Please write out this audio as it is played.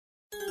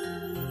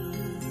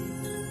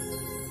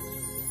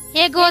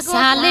एगो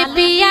साल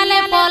पियाले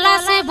पोला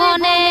से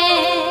बने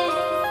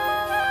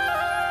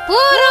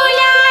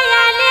पुरुलिया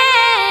आले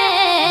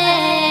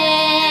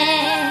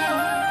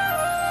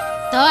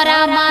तोरा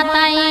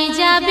माताई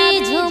जाबी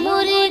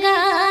झुमुरी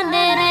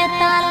गाने रे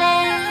ताले।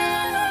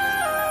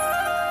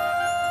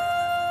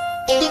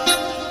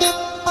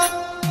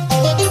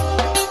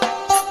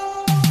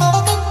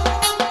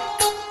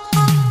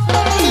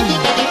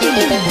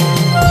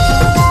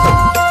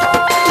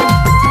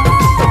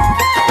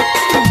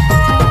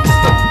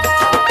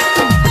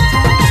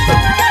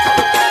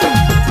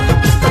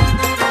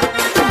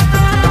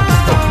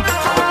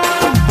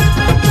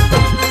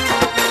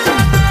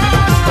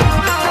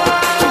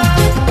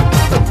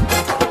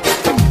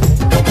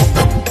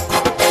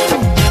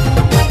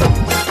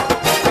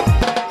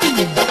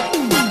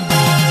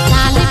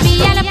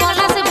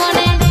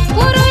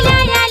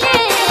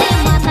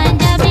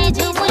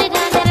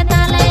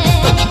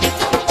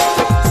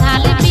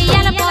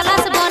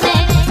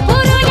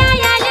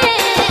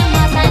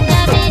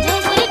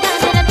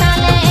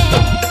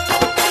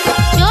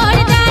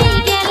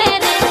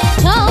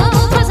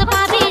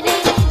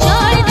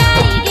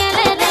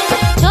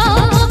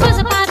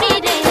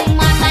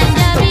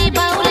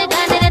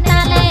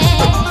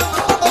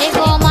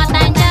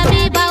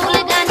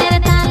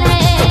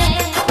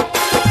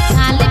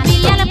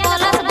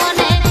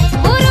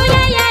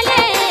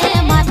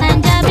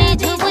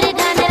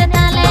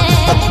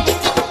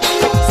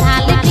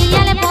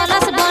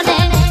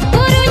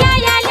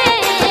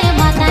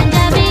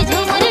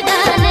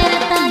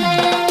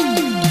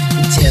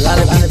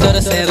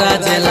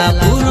 जेला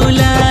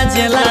पुरुलिया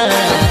जेला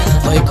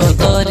ओई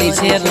कोतरी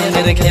छे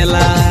रंगेर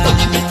खेला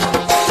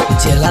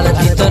जेलार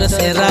भीतर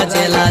सेरा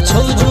जेला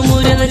छौ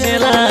झुमुरेर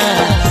जेला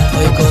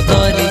ओई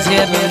कोतरी छे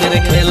रंगेर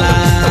खेला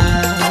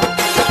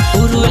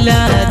पुरुलिया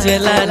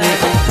जेला रे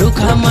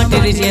रुखा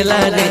माटिर जेला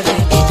रे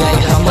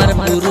इटाई हमार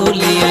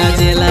पुरुलिया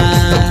जेला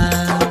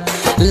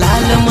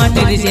लाल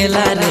माटिर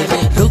जेला रे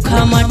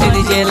रुखा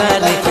माटिर जेला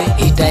रे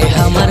इटाई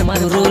हमार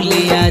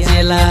पुरुलिया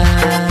जेला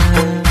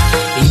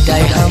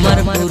इटाई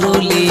हमार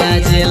पुरुलिया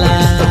जेला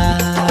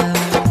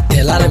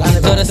जेलार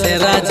भीतर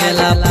सेरा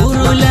जेला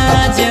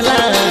पुरुलिया जेला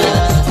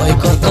ओई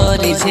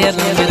कोतरी छे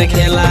रंगेर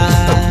खेला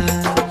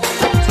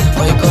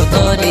ओई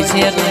कोतरी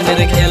छे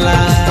रंगेर खेला।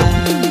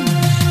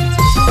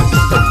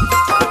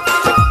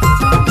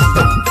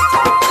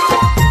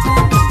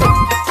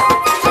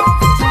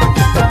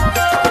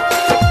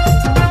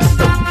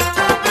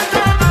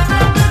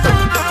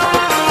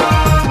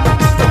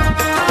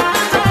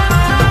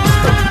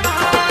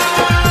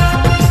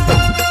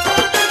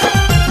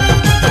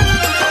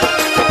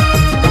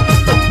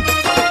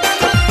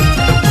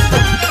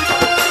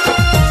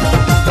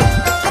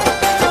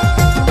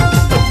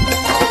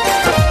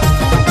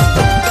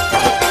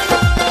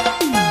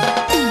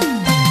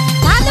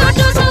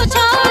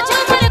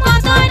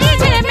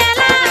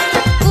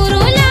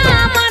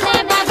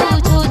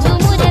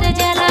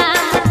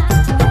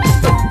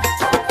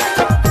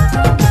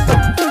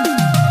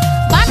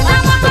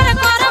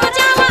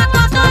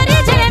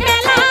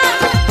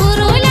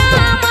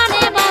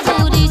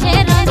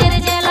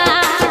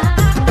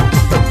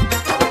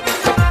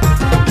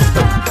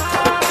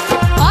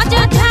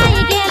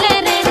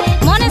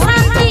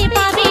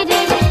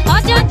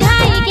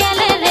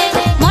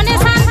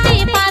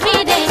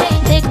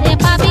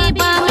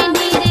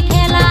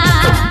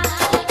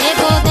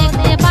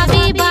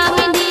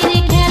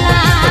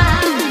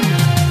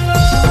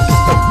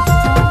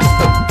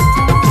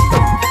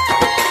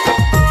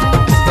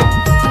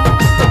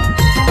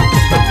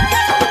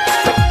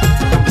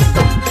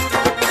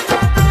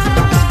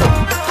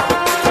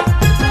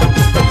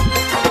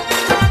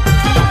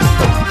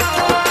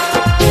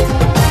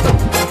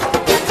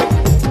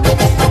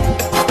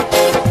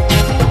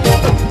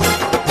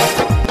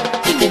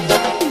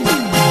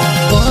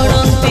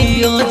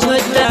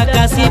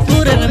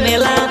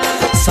 मेला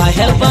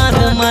साहेल बांध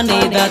मानी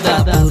दादा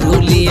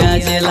पुरुलिया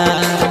जेला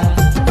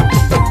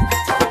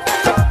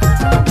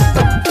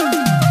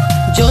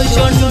जय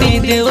चंडी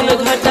देवल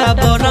घाटा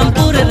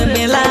बरमपुर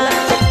मेला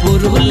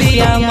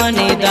पुरुलिया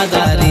मानी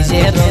दादा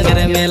रिजे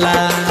रंगेर मेला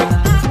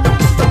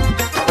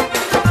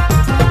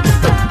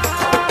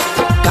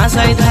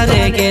कासाई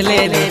धारे गेले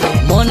रे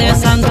मने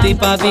शांति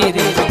पाबी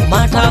रे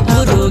माथा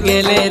भुरु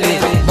गेले रे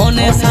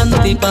मने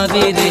शांति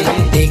पाबी रे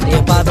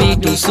देखते पाबी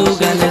टुसु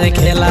गानेर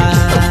खेला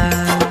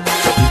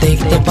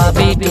देखते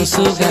पाबी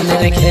टुसु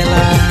गानेर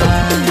खेला।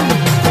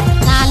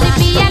 लाल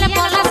पियाले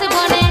पोला से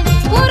बने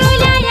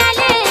पुरुलिया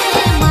आले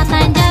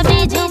माताई जाबी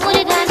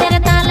झुमुरी गानेर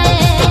ताले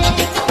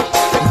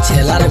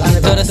जेलार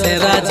भीतर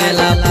सेरा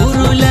जेला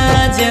पुरुलिया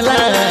जेला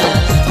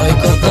ओई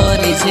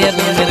कोतरी छे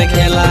रंगेर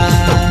खेला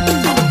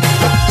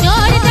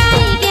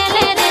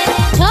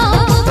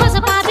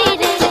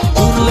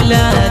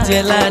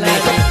जेला रे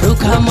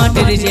रुखा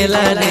माटिर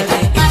जेला रे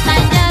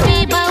माताई जाबी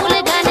बाउल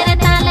गानेर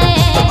ताले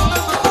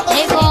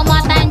एगो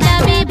माताई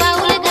जाबी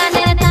बाउल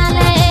गानेर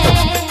ताले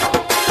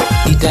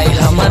इटाई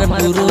हमार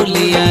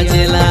पुरुलिया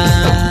जेला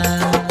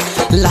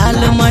लाल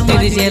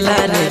माटिर जेला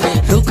रे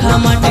रुखा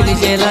माटिर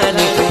जेला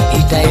रे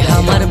इटाई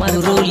हम हमार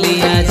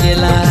पुरुलिया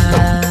जिला,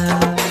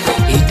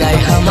 इटाई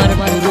हमार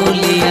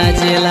पुरुलिया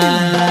जिला।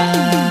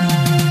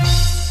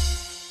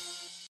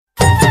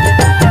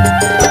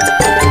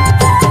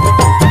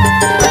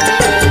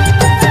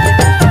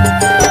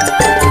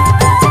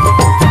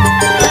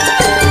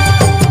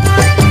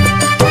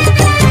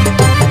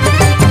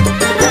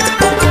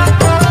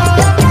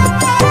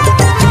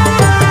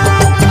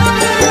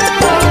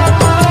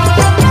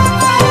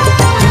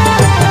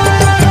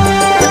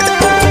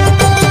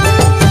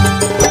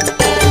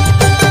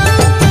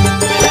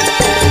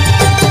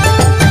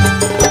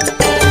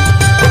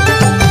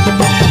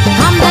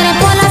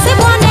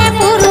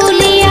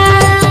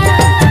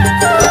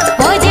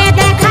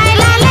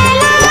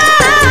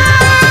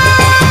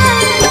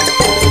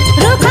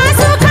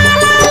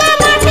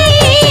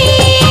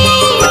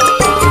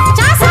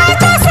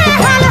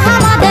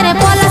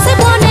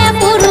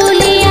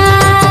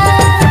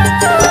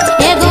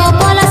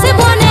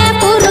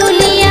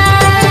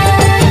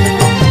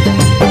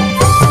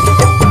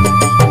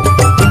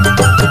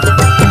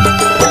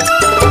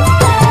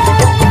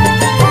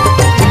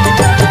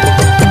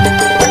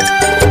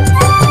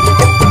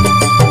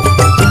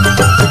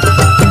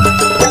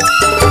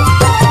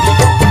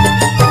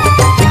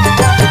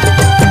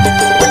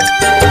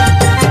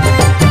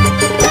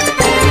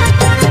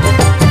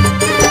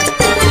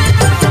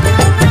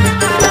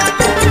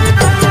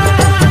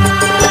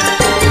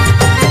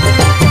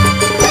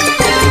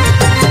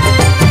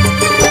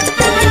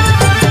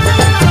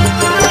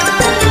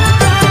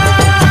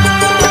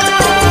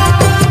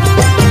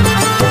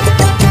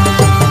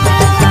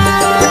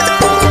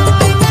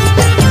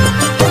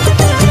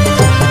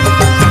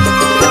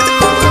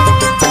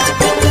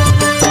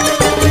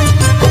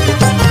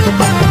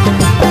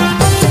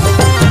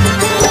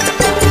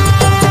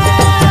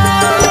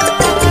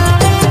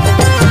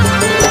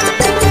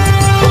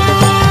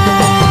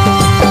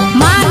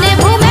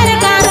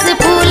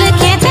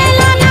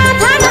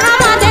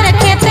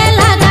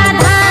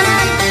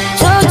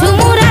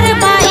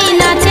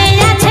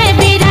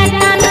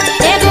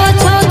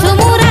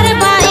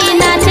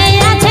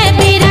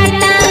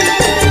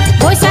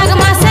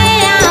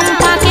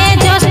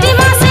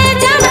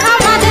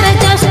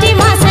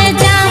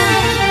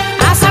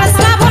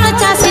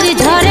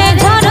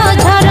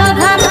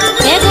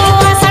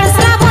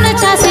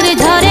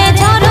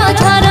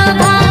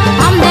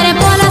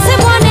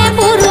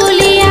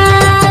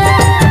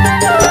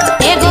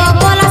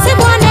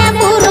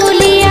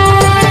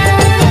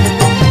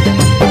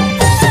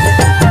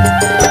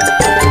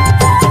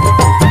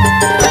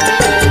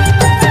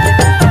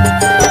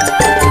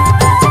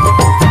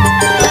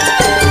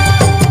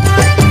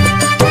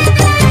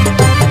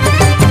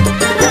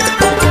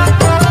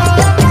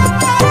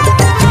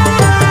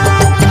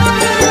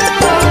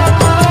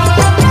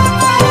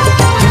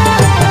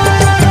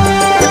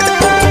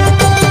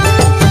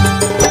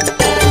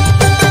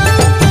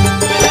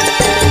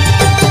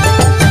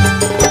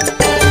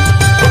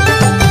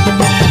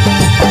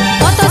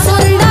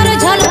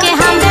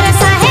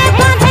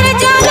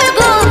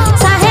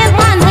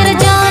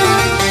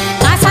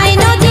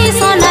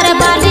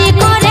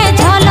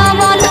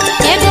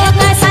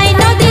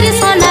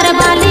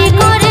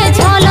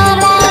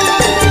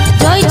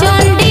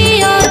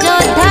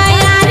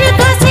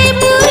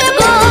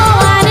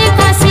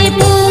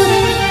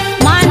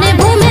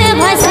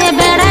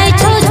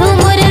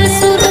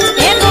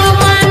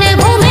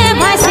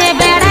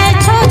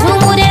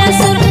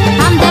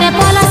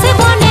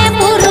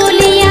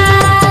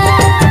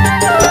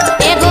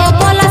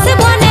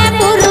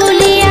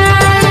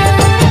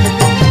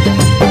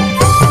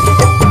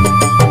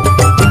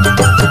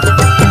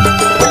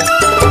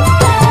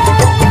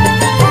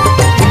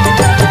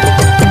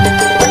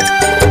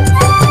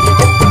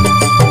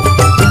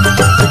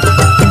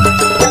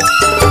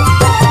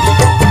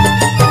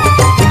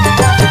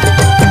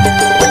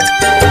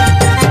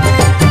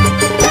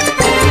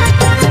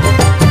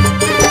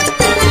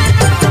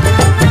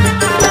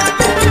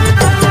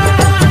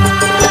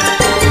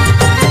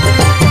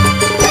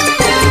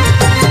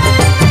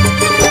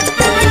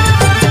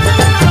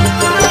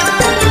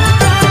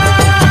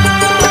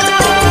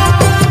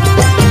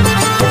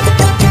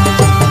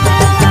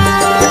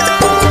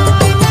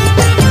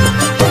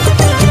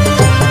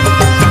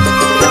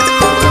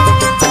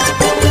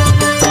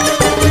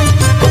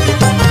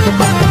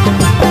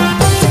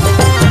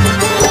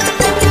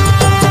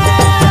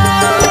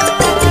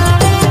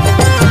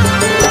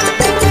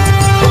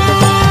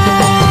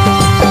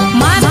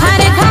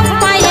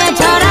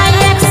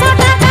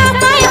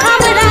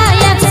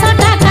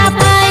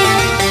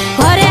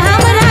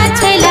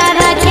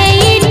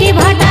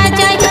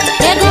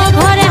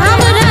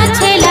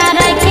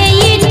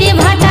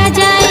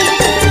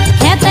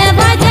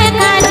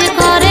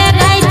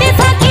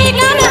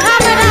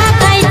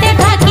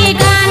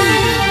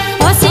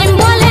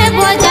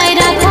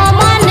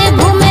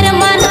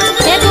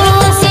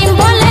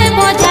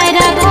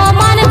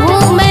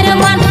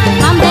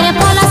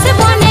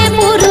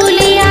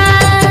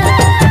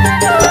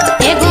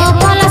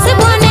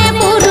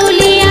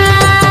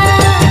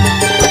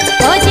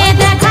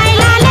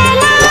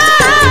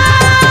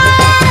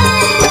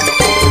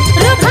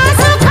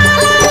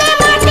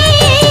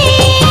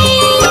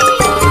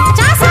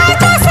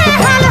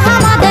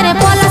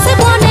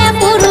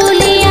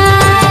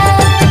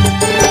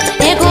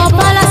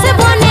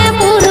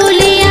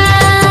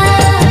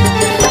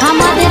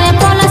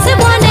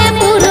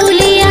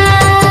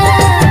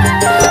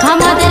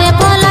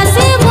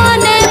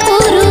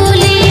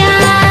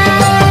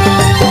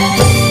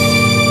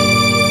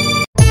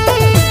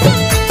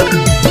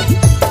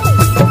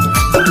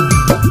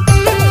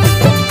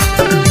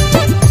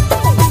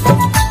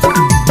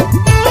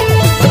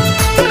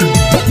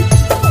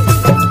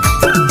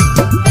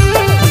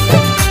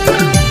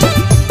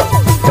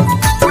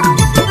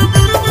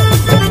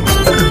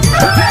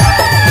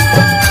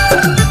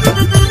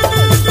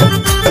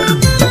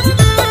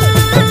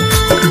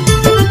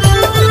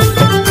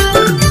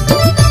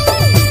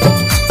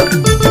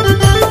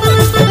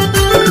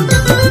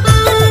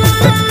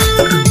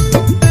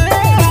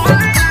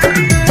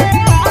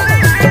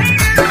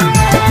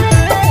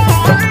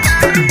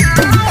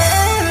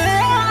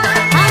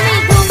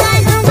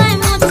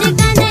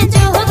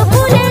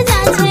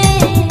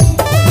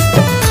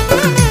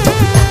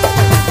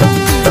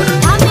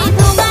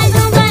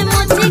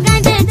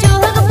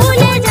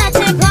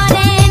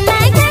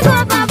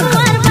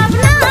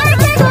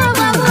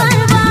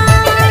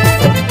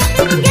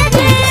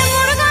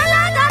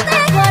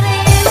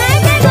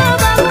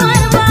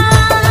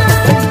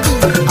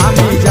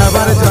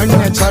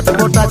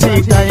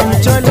 টাইম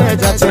চলে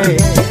যাচ্ছে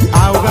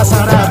আউগা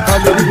সারা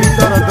তলির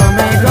ভিতর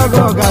দমে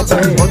গগো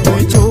গাছে ও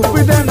তুই চুপ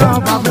দে না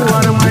বাবু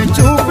আর মাই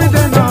চুপ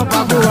দে না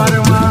বাবু আর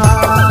মা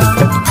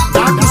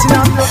ডাকিস না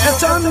তো এ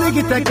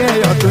চন্দিগি থেকে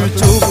ও তুই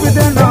চুপ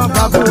দে না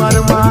বাবু আর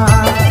মা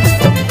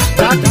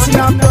ডাকিস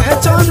না তো এ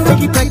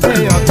চন্দিগি থেকে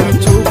ও তুই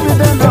চুপ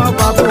দে না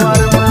বাবু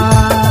আর মা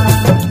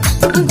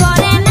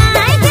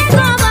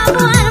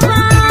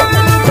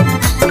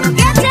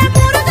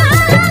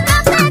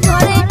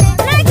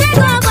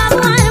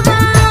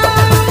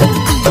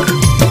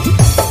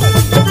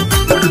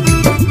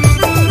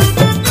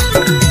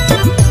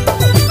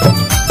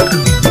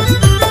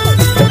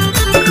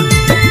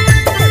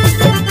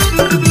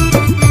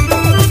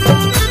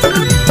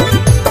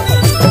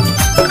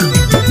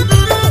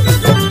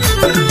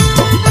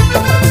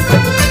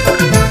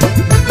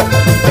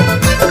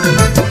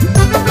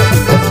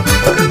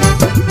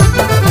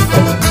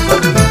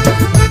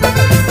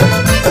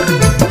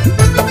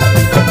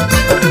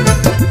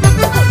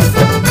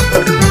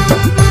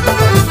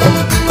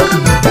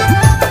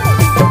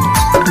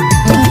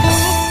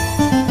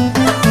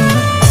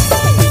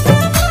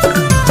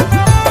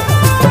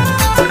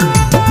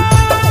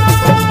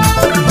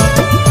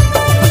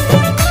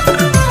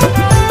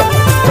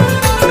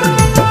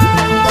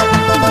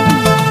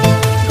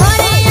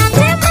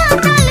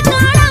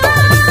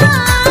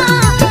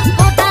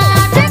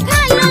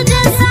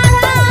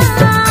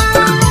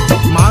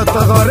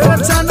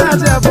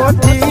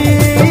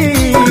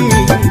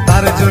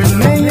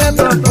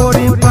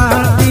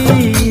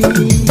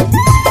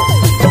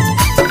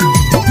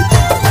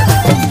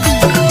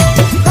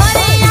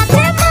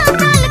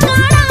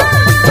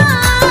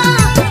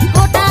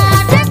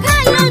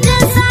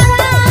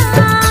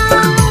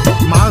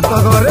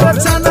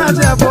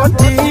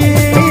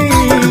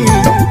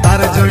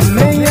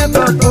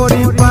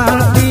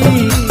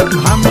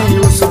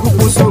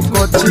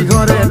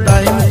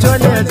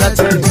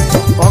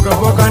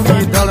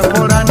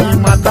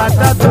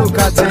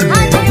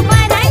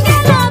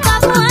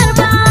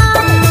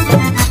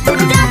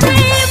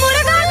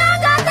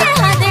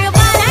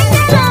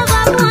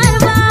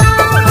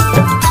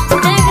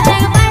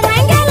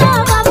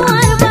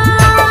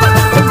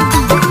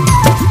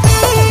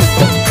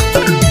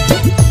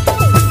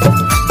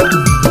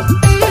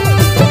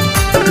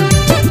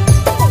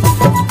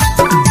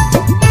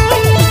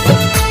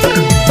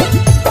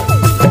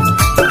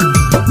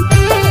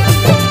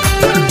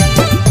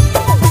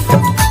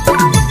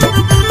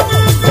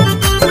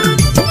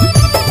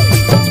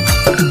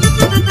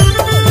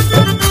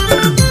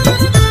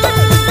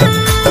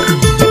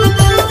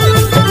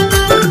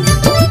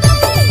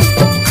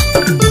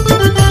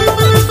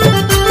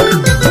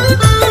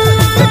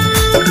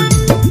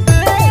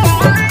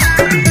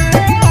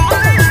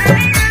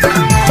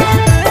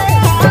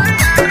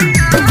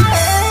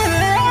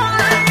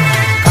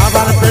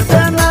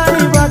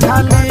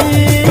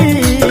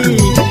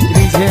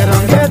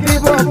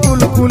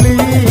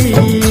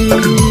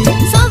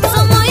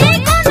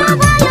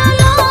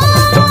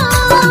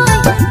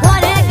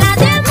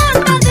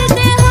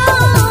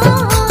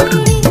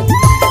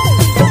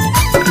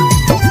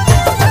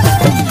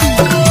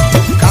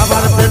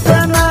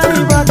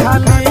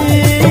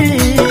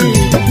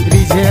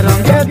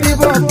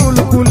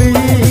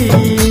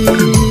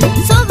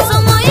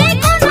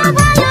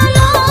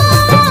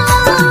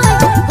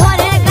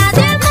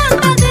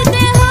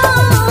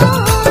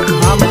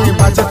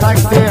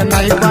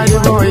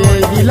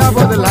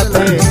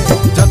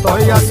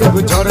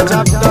ঝড়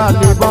ঝাপটা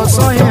লিব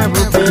সহে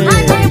বুকে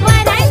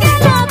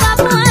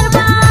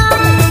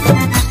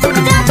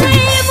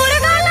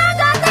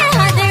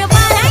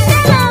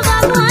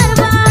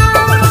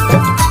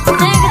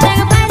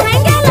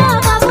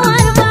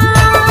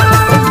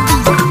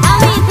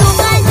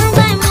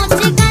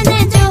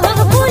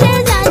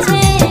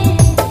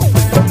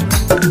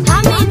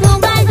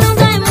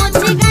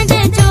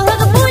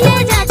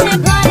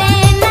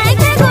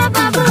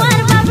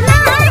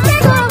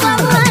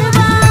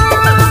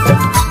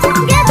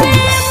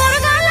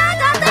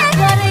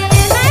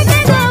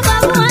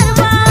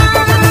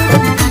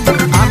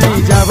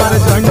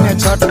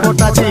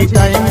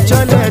টাইম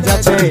চলে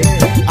যাচ্ছে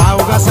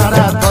আউগা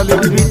সারা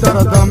তলির ভিতর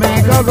দমে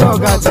গগো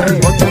গাছে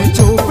ও তুই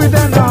চুপ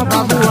দে না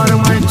বাবু আর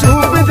মাই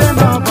চুপ দে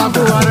না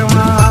বাবু আর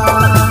মা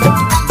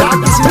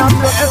ডাকিস না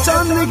তো এ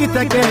চন্দিগি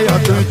থেকে ও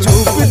তুই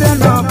চুপ দে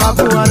না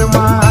বাবু আর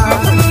মা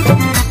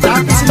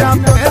ডাকিস না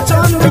তো এ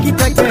চন্দিগি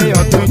থেকে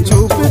ও তুই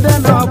চুপ দে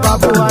না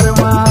বাবু আর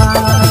মা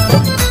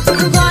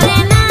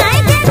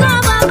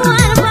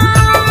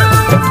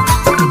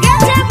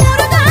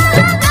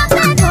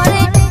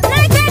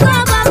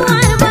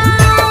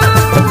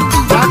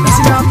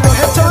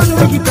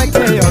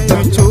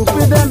চুপ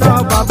দে না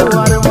বাবু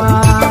আর মা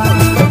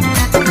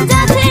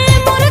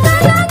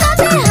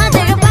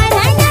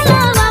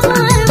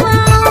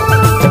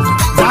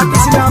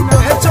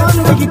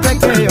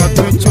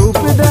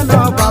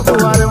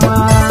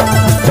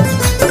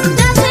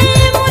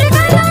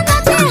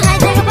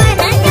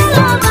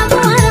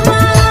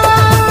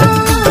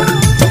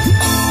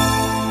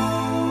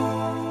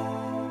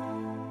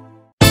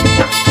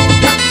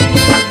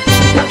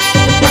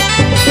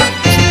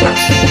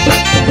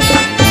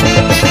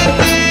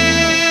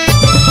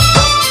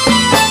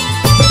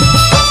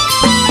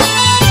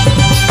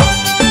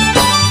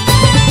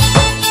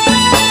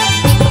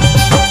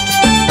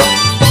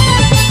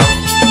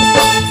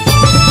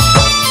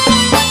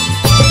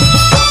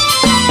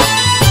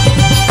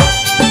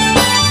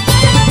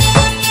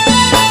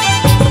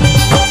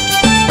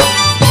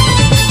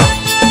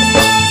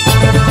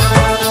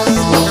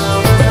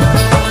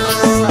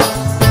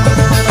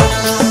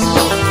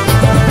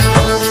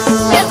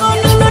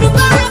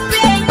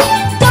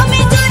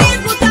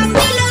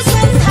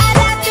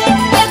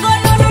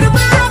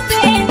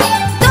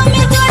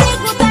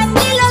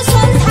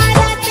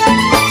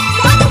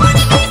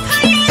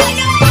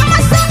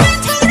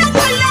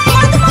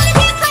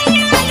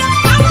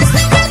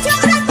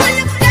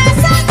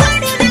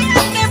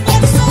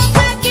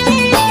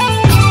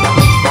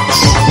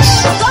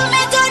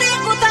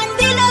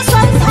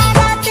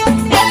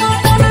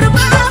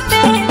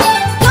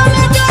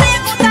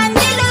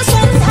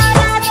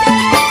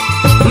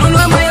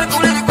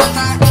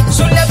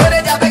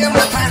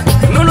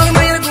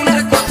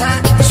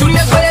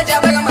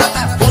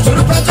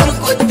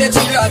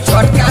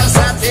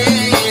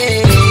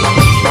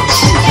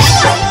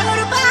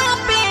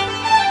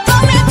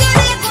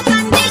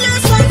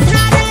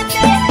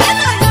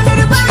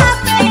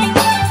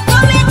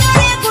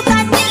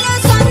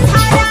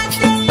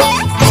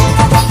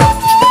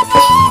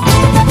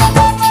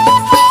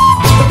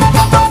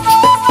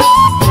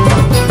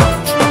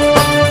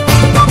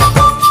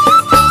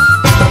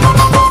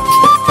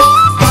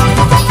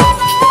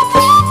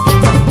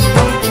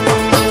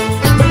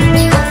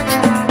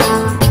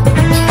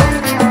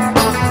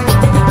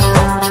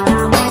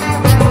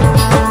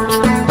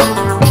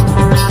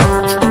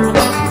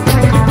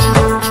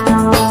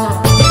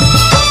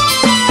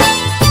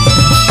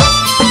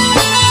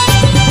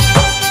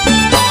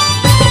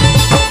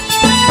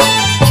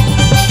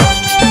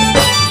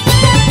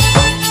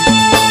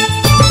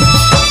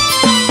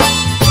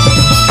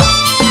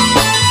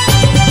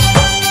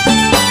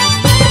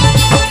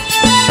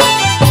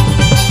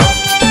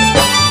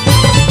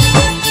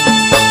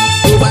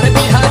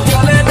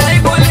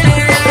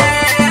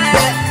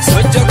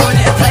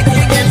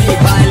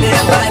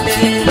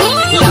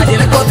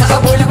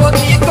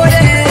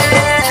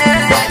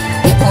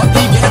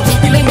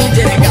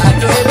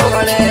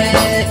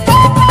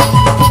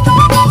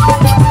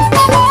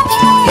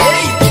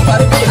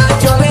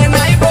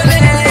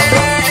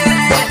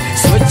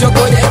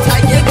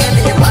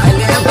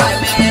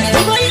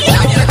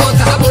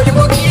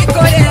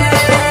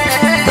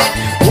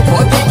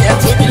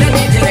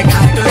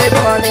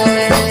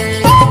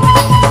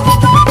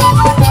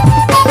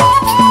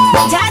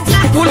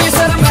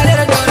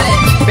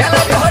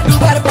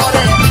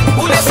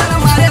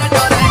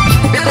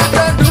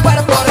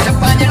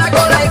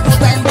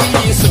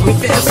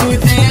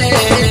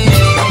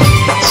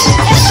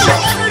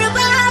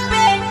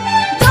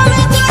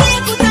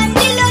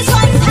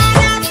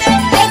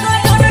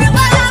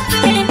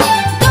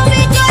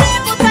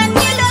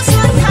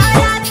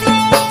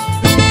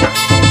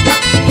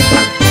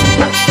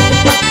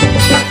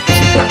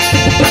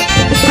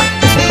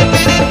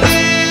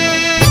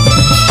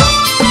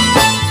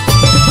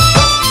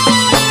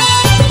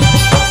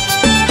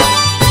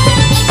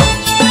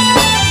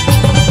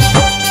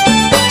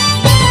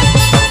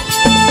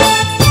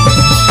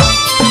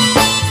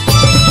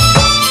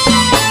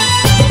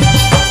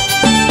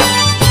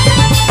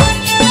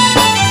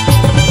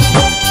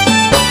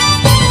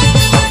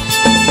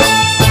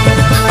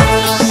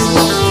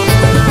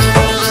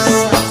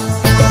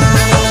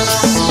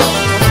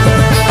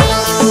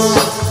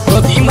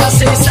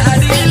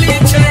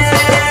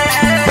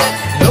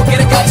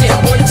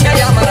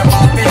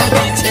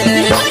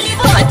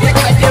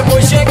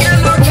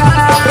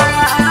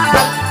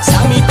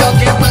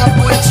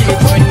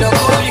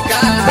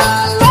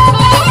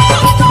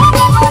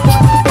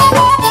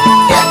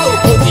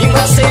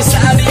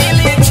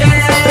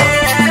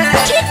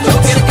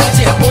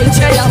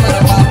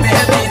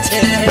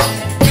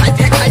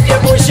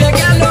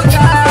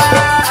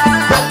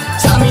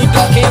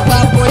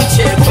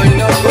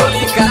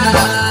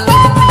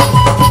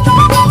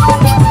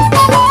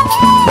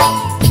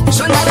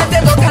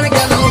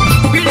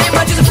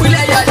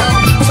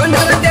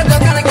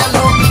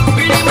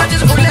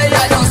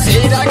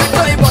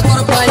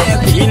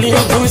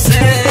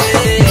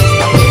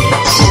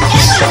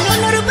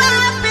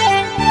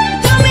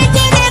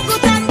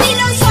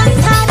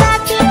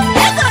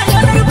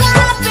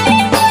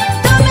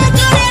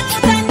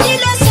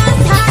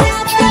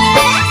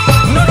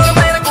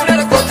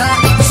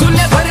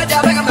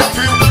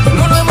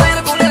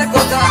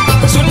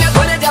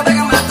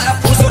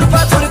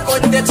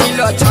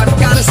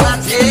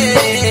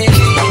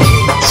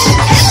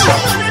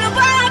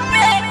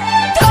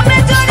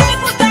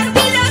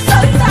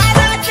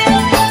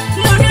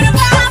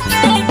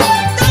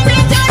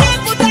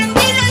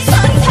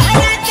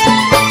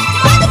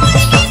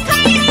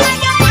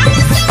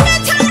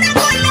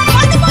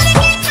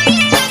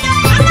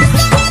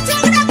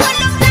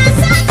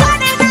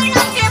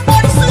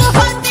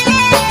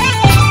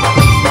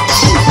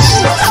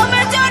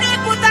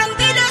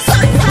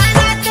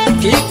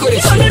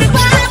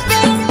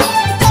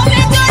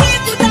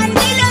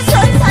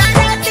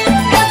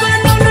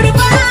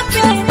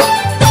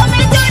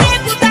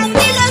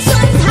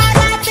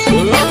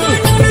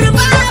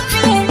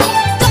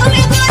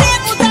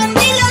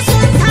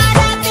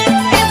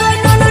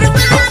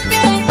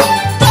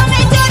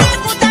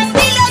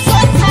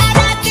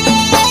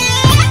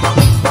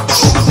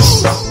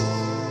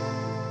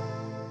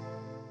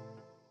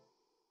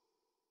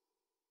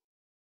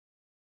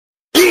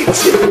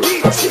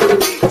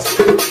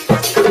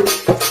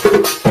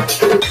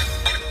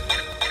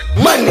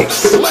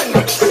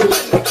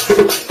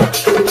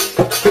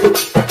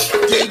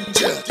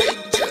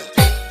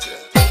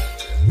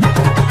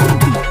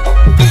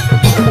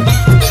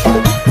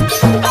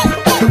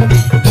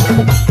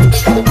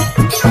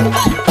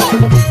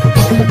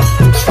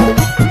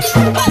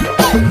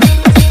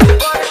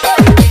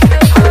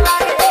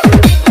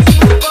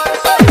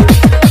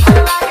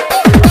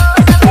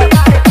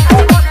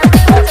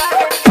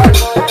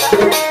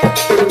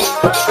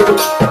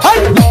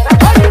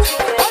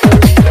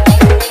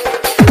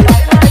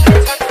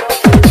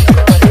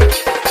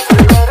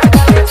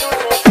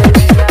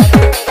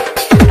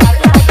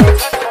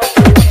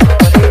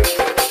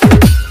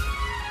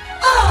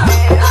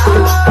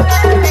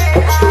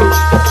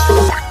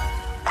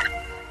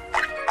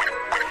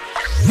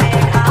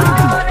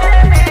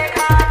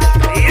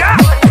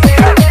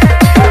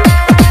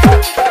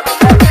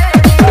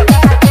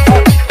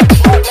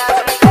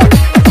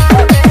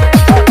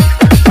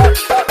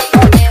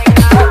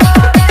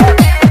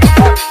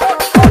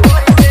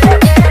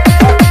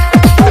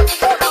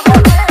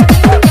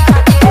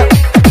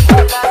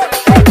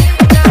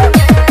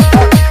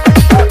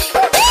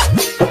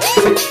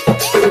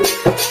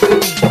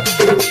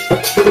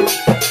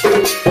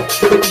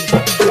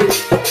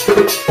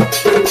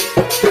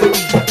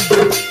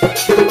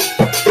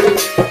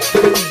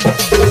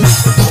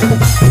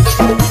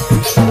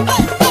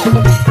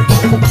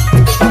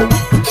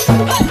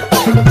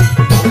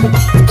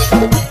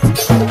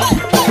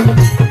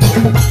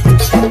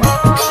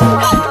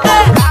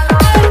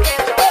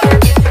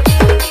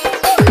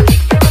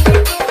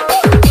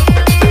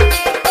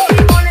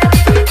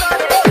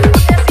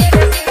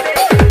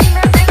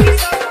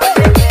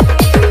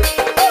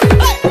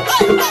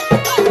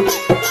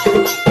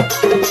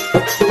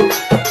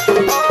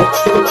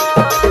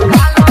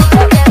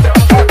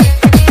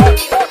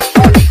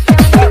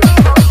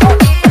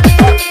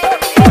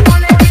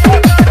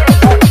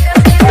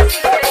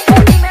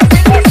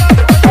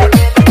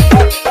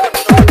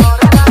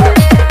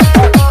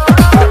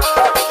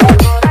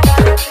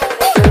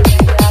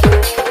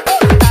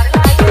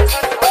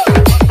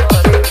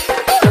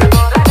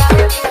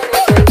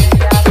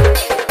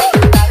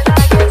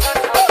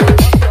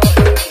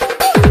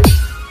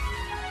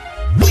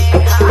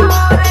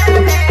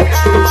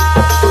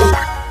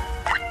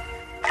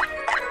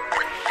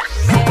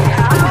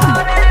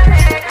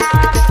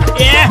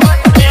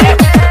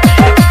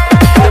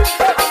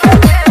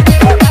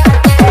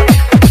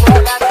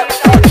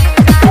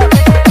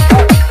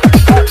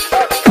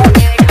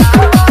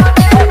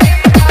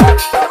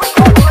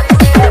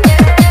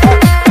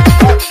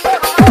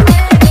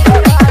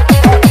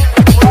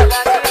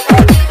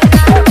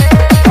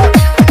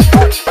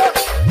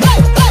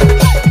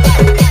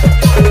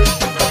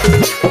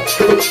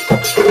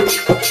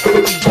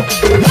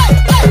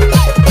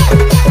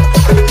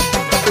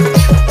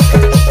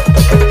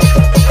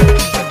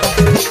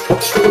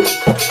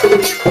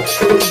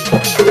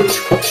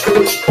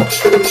Thank you.